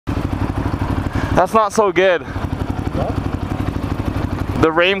That's not so good. What?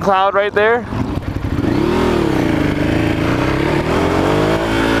 The rain cloud right there.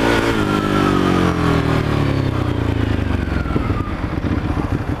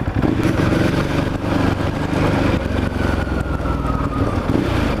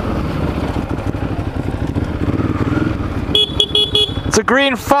 It's a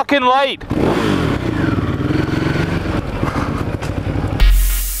green fucking light.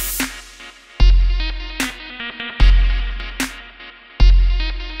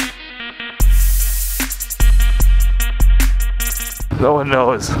 No one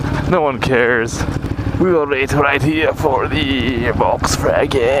knows. No one cares. We will wait right here for the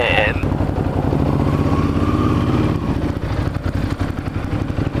Volkswagen.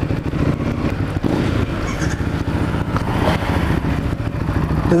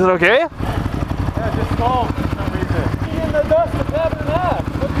 Is it okay? Yeah, just stalled for some reason. You're in the dust, the cab in half.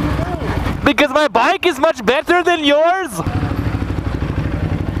 What do you do? Because my bike is much better than yours?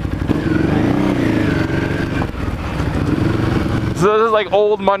 So this is like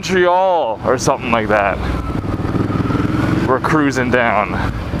old Montreal or something like that. We're cruising down.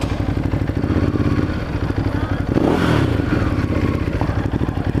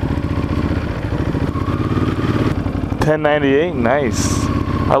 $10.98, nice.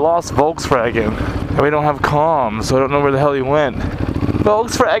 I lost Volkswagen, and we don't have comms, so I don't know where the hell he went.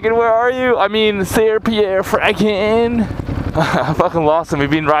 Volkswagen, where are you? I mean, Sir Pierre Fragen. I fucking lost him. We've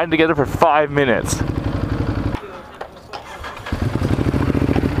been riding together for 5 minutes.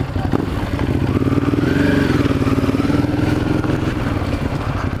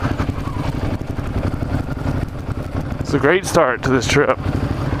 It's a great start to this trip.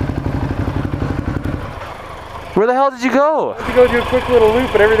 Where the hell did you go? I went to go do a quick little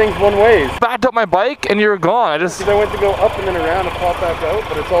loop, but everything's one way. Backed up my bike and you were gone. Because I went to go up and then around and pop back out,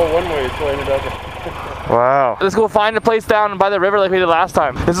 but it's all one way, so I ended up. Wow. Let's go find a place down by the river like we did last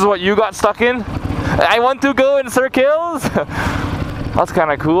time. This is what you got stuck in? I want to go in circles? That's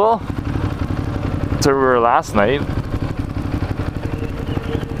kind of cool. That's where we were last night.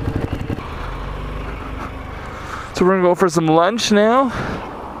 So we're gonna go for some lunch now.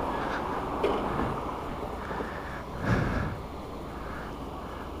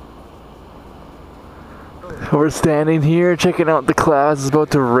 We're standing here checking out the clouds. It's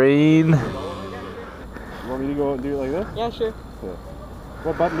about to rain. You want me to go and do it like this? Yeah, sure. Yeah.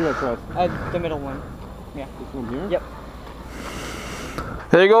 What button do I press? The middle one. Yeah. This one here? Yep.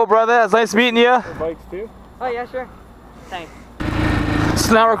 There you go, brother. It's nice meeting you. Bikes too? Oh, yeah, sure. Thanks.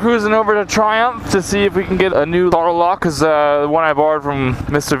 So now we're cruising over to Triumph to see if we can get a new throttle lock, because the one I borrowed from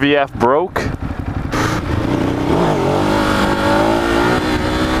Mr. VF broke.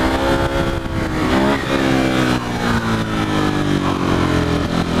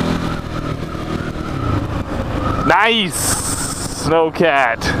 Nice!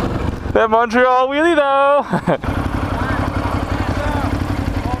 Snowcat. That Montreal wheelie though.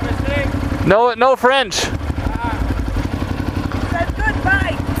 No French.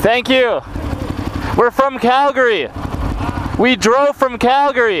 Goodbye. Thank you. We're from Calgary. We drove from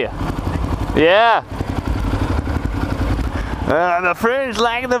Calgary. Yeah. The French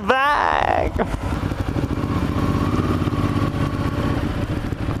like the bag.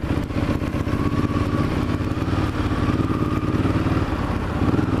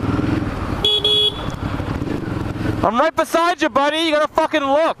 I'm right beside you, buddy. You gotta fucking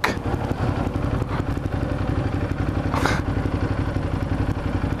look.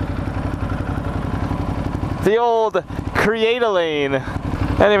 The old create a lane.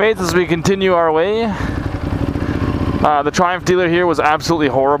 Anyways, as we continue our way, the Triumph dealer here was absolutely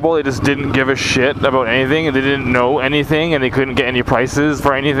horrible. They just didn't give a shit about anything, and they didn't know anything, and they couldn't get any prices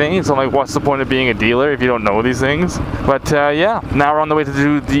for anything. So I'm like, what's the point of being a dealer if you don't know these things? But yeah, now we're on the way to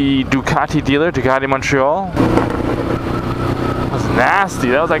do the Ducati dealer, Ducati Montreal. That was nasty.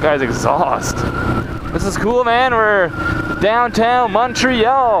 That was that guy's exhaust. This is cool, man. We're downtown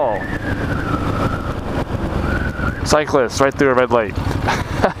Montreal. Cyclists right through a red light.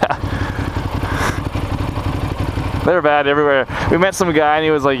 They're bad everywhere. We met some guy and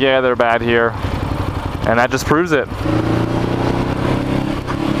he was like, yeah, they're bad here. And that just proves it.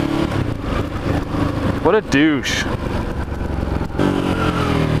 What a douche.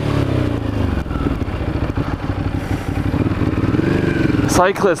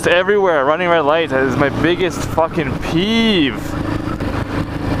 Cyclists everywhere running red lights. That is my biggest fucking peeve.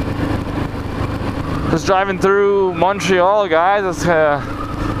 Just driving through Montreal, guys. It's, I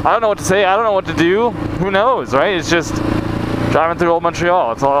don't know what to say. I don't know what to do. Who knows, right? It's just driving through old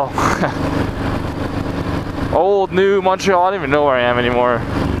Montreal. It's all old, new Montreal. I don't even know where I am anymore.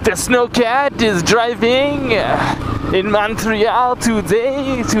 The snowcat is driving in Montreal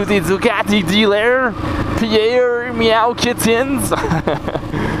today to the Ducati dealer, Pierre MeowKittens.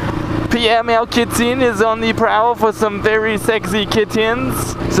 Pierre MeowKitten is on the prowl for some very sexy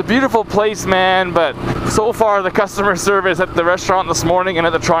kittens. It's a beautiful place, man, but so far the customer service at the restaurant this morning and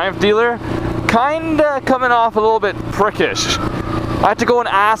at the Triumph dealer kinda coming off a little bit prickish. I had to go and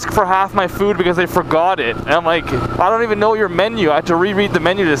ask for half my food because they forgot it. And I'm like, I don't even know your menu. I had to reread the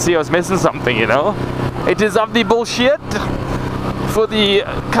menu to see I was missing something, you know? It is of the bullshit. For the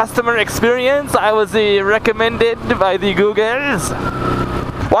customer experience, I was recommended by the Googles.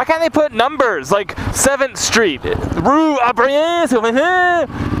 Why can't they put numbers like 7th Street, Rue Abriens?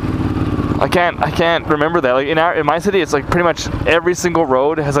 I can't remember that. Like in my city, it's like pretty much every single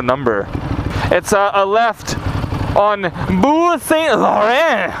road has a number. It's a left on Boulevard Saint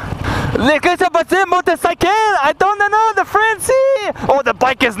Laurent. Motorcycle. I don't know the Frenzy. Oh, the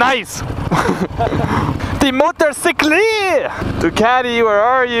bike is nice. The motorcycle. Ducati, where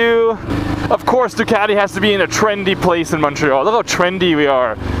are you? Of course, Ducati has to be in a trendy place in Montreal. Look how trendy we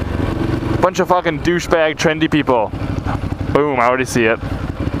are. Bunch of fucking douchebag trendy people. Boom, I already see it.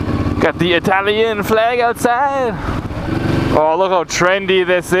 Got the Italian flag outside. Oh, look how trendy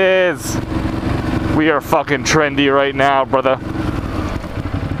this is. We are fucking trendy right now, brother.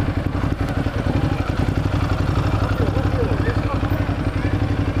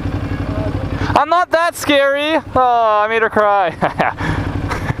 I'm not that scary. Oh, I made her cry.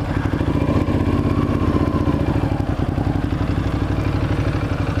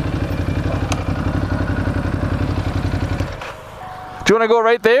 Do you want to go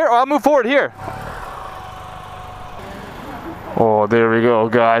right there? Or I'll move forward here. Oh, there we go,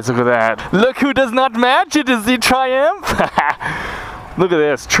 guys. Look at that. Look who does not match. It is the Triumph. Look at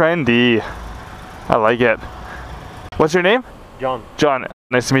this. Trendy. I like it. What's your name? John. John.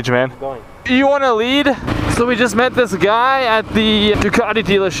 Nice to meet you, man. Going. You want to lead? So we just met this guy at the Ducati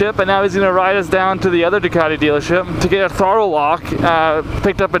dealership, and now he's going to ride us down to the other Ducati dealership to get a throttle lock.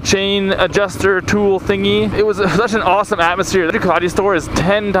 Picked up a chain adjuster tool thingy. It was such an awesome atmosphere. The Ducati store is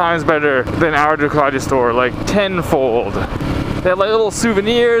 10 times better than our Ducati store, like tenfold. They have like little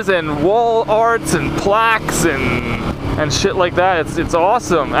souvenirs and wall arts and plaques and shit like that. It's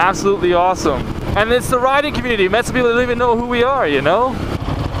awesome, absolutely awesome. And it's the riding community. Met some people that don't even know who we are, you know?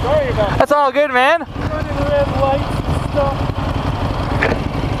 Sorry about that. That's all good, man. Running red lights and stuff.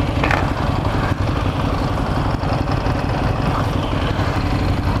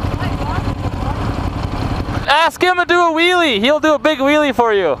 Ask him to do a wheelie. He'll do a big wheelie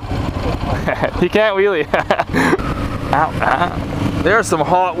for you. He can't wheelie. Ow, ow. There are some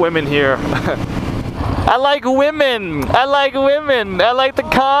hot women here. I like women. I like women. I like the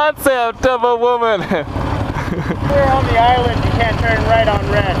concept of a woman. We're on the island, you can't turn right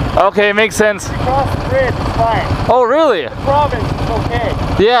on red. Okay, makes sense. If you cross the bridge, it's fine. Oh, really? The province is okay.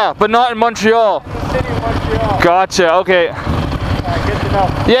 Yeah, but not in Montreal. The city of Montreal. Gotcha, okay. Good to know.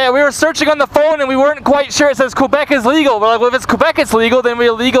 Yeah, we were searching on the phone and we weren't quite sure. It says Quebec is legal. We're like, well, if it's Quebec it's legal, then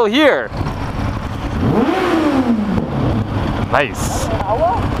we're legal here. Nice.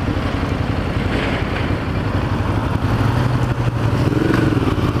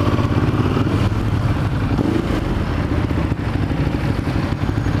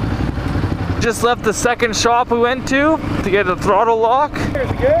 Just left the second shop we went to get a throttle lock. Here's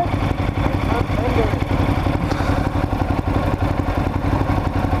good.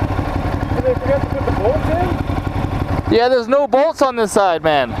 Did they forget to put the bolts in? Yeah, there's no bolts on this side,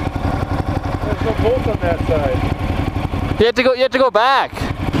 man. There's no bolts on that side. You have to go back.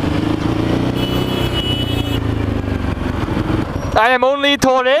 I am only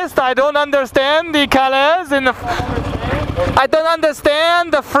tourist. I don't understand the colors in the I don't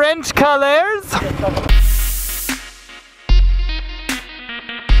understand the French colors.